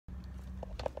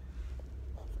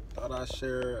thought I'd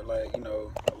share, like, a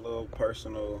little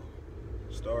personal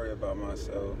story about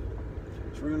myself.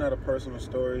 It's really not a personal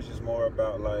story, it's just more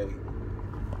about, like,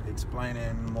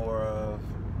 explaining more of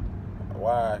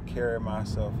why I carry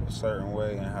myself a certain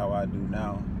way and how I do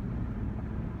now.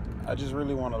 I just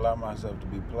really want to allow myself to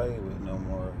be played with no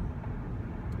more,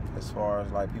 as far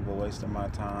as, like, people wasting my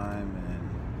time and,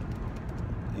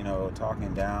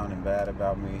 talking down and bad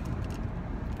about me.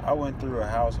 I went through a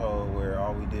household where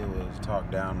all we did was talk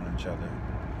down on each other.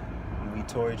 We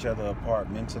tore each other apart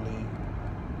mentally.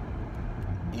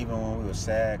 Even when we were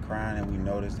sad, crying, and we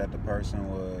noticed that the person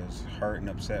was hurt and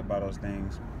upset by those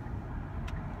things,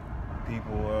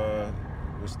 people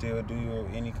would still do you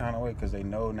any kind of way because they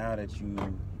know now that you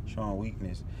showing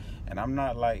weakness. And I'm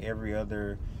not like every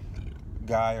other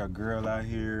guy or girl out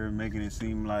here making it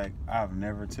seem like I've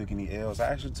never took any L's.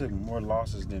 I actually took more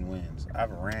losses than wins. I've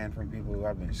ran from people.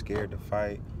 I've been scared to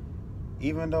fight.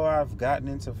 Even though I've gotten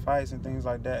into fights and things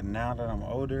like that, now that I'm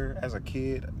older, as a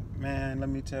kid, man, let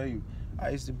me tell you, I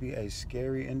used to be a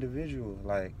scary individual.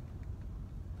 Like,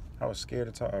 I was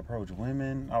scared to approach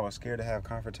women. I was scared to have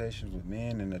confrontations with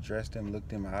men and address them, look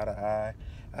them eye to eye.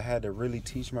 I had to really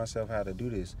teach myself how to do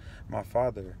this. My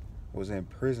father was in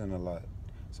prison a lot,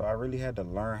 so I really had to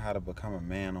learn how to become a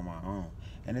man on my own.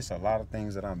 And it's a lot of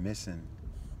things that I'm missing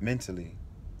mentally.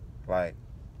 Like,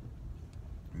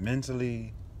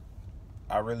 mentally,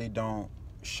 I really don't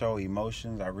show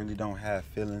emotions. I really don't have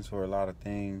feelings for a lot of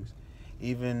things.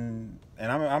 And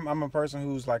I'm a person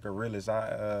who's like a realist.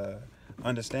 I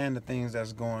understand the things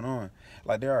that's going on.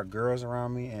 Like, there are girls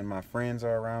around me and my friends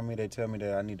are around me. They tell me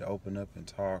that I need to open up and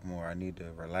talk more. I need to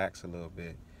relax a little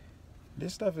bit.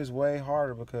 This stuff is way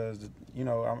harder because,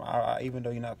 even though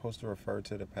you're not supposed to refer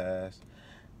to the past,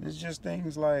 it's just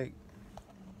things like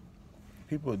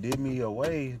people did me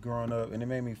away growing up and it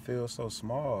made me feel so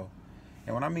small.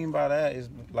 And what I mean by that is,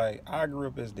 like, I grew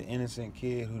up as the innocent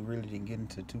kid who really didn't get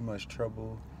into too much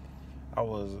trouble. I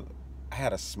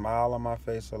had a smile on my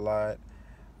face a lot.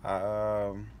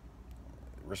 I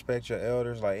respect your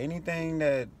elders. Like, anything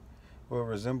that will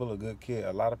resemble a good kid,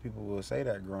 a lot of people will say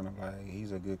that growing up. Like,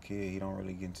 he's a good kid. He don't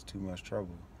really get into too much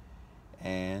trouble.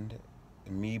 And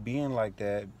me being like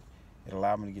that, it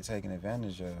allowed me to get taken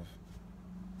advantage of.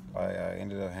 Like, I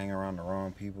ended up hanging around the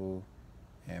wrong people.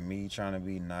 And me trying to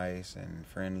be nice and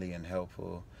friendly and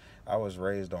helpful, I was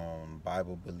raised on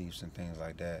Bible beliefs and things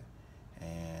like that.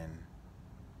 And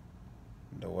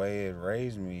the way it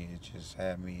raised me, it just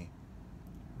had me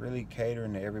really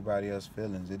catering to everybody else's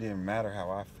feelings. It didn't matter how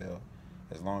I felt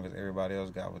as long as everybody else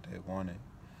got what they wanted.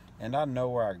 And I know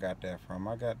where I got that from.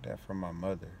 I got that from my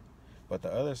mother. But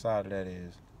the other side of that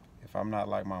is, if I'm not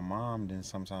like my mom, then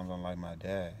sometimes I'm like my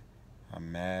dad.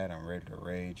 I'm mad. I'm ready to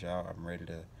rage out. I'm ready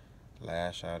to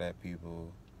lash out at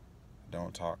people.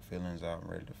 Don't talk feelings out. I'm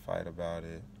ready to fight about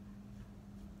it.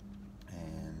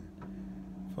 And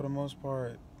for the most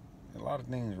part, a lot of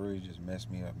things really just mess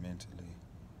me up mentally.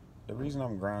 The reason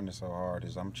I'm grinding so hard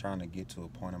is I'm trying to get to a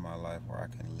point in my life where I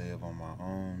can live on my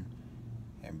own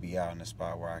and be out in a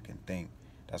spot where I can think.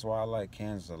 That's why I like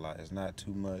Kansas a lot. It's not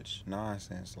too much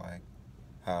nonsense like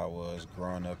how it was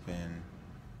growing up in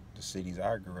the cities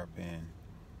I grew up in.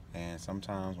 And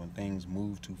sometimes when things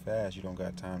move too fast, you don't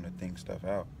got time to think stuff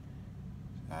out.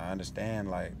 I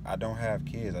understand, like, I don't have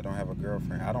kids. I don't have a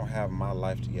girlfriend. I don't have my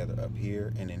life together up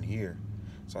here and in here.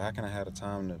 So how can I have the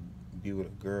time to be with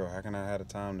a girl? How can I have the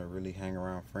time to really hang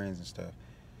around friends and stuff?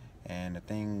 And the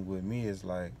thing with me is,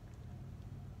 like,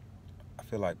 I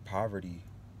feel like poverty,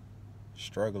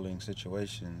 struggling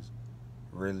situations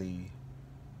really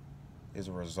is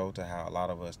a result of how a lot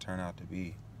of us turn out to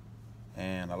be.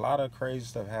 And a lot of crazy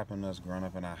stuff happened to us growing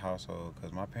up in our household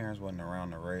because my parents wasn't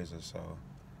around to raise us, so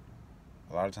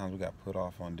a lot of times we got put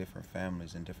off on different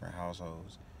families and different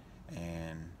households.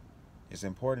 And it's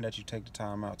important that you take the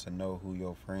time out to know who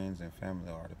your friends and family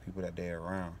are, the people that they're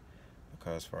around.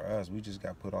 Because for us, we just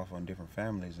got put off on different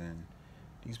families, and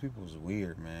these people is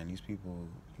weird, man. These people,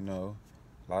 a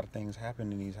lot of things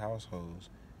happen in these households,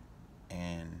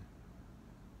 and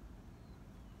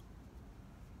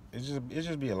it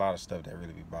just be a lot of stuff that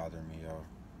really be bothering me, yo.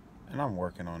 And I'm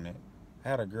working on it. I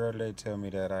had a girl today tell me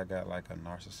that I got like a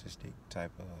narcissistic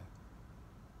type of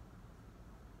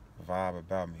vibe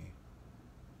about me.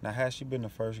 Now, had she been the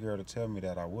first girl to tell me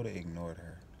that, I would have ignored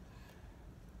her.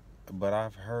 But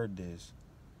I've heard this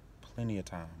plenty of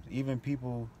times. Even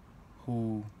people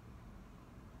who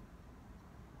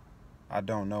I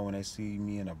don't know, when they see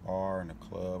me in a bar, in a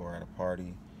club, or at a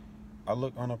party, I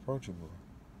look unapproachable.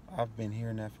 I've been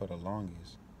hearing that for the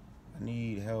longest. I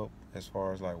need help as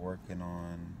far as like working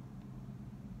on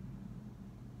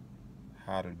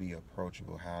how to be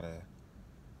approachable, how to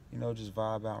just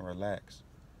vibe out and relax.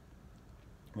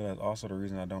 But that's also the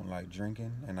reason I don't like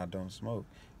drinking and I don't smoke,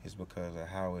 is because of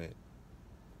how it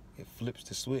flips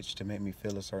the switch to make me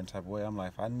feel a certain type of way. I'm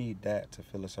like, if I need that to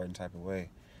feel a certain type of way,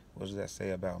 what does that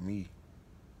say about me?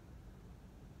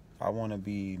 I want to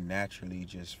be naturally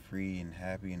just free and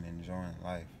happy and enjoying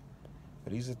life.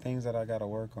 But these are things that I got to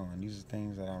work on. These are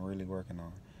things that I'm really working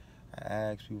on. I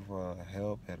ask people for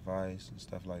help, advice, and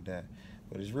stuff like that.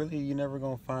 But it's really, you're never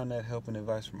going to find that help and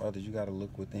advice from others. You got to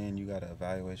look within. You got to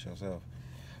evaluate yourself.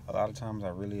 A lot of times I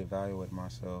really evaluate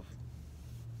myself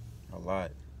a lot.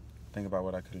 Think about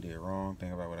what I could have did wrong.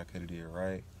 Think about what I could have did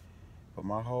right. But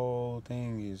my whole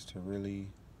thing is to really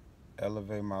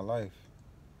elevate my life.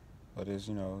 But it's,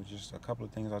 just a couple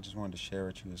of things I just wanted to share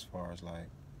with you as far as like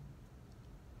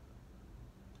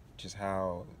just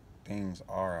how things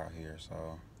are out here.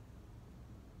 So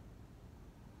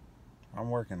I'm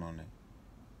working on it.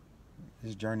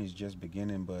 This journey's just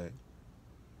beginning, but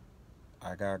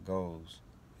I got goals.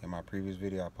 In my previous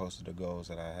video, I posted the goals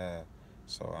that I have.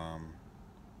 So I'm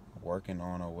working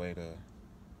on a way to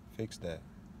fix that.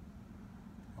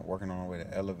 I'm working on a way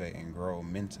to elevate and grow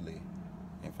mentally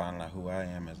and find out who I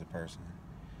am as a person.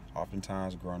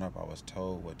 Oftentimes growing up, I was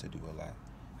told what to do a lot.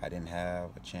 I didn't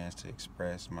have a chance to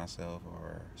express myself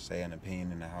or say an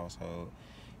opinion in the household.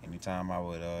 Anytime I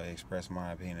would express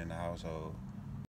my opinion in the household,